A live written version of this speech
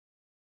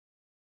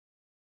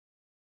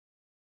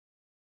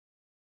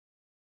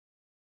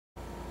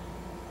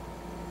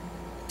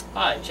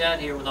Hi, Chad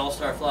here with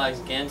All-Star Flags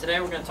again. Today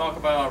we're going to talk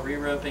about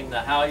re-roping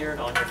the halyard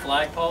on your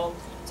flagpole.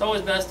 It's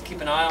always best to keep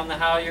an eye on the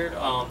halyard,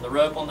 the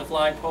rope on the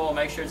flagpole.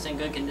 Make sure it's in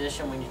good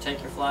condition when you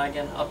take your flag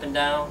in up and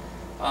down.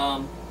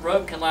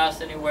 Rope can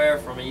last anywhere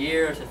from a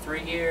year to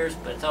 3 years,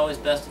 but it's always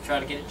best to try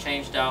to get it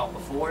changed out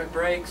before it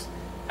breaks.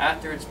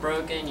 After it's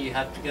broken, you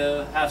have to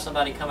go have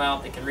somebody come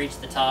out that can reach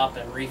the top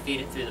and refeed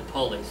it through the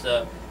pulley.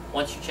 So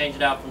once you change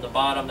it out from the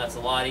bottom, that's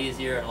a lot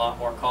easier and a lot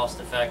more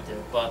cost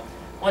effective. But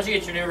once you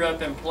get your new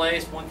rope in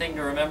place, one thing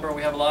to remember,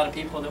 we have a lot of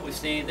people that we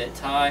see that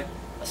tie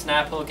a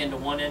snap hook into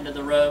one end of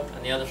the rope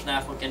and the other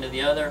snap hook into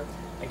the other.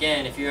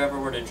 Again, if you ever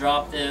were to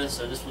drop this,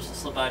 or this was to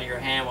slip out of your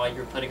hand while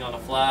you're putting on a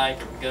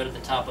flag, or go to the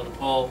top of the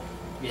pole,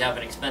 you'd have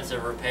an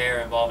expensive repair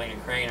involving a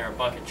crane or a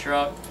bucket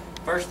truck.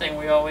 First thing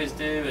we always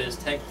do is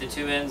take the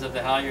two ends of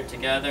the halyard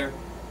together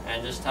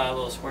and just tie a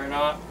little square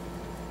knot.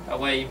 That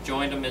way you've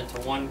joined them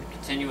into one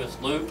continuous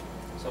loop.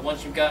 So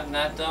once you've gotten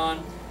that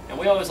done, and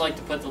we always like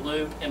to put the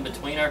loop in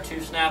between our two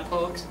snap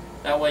hooks.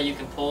 That way you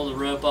can pull the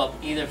rope up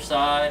either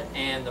side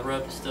and the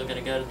rope is still going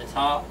to go to the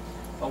top.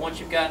 But once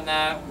you've gotten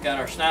that, we've got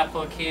our snap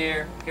hook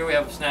here. Here we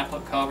have a snap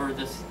hook cover.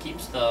 This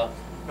keeps the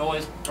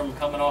noise from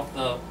coming off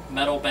the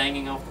metal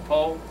banging off the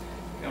pole.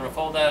 You're going to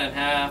fold that in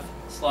half,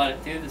 slide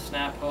it through the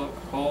snap hook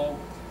hole,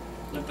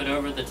 loop it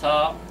over the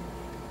top,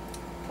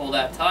 pull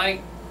that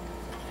tight,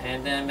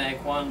 and then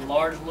make one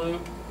large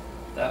loop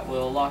that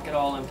will lock it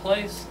all in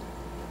place.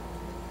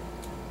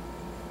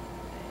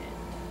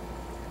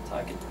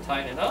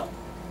 Tighten it up,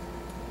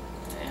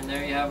 and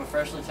there you have a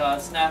freshly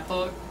tied snap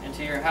hook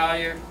into your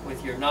halyard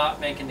with your knot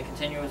making the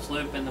continuous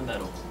loop in the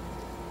middle.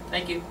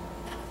 Thank you.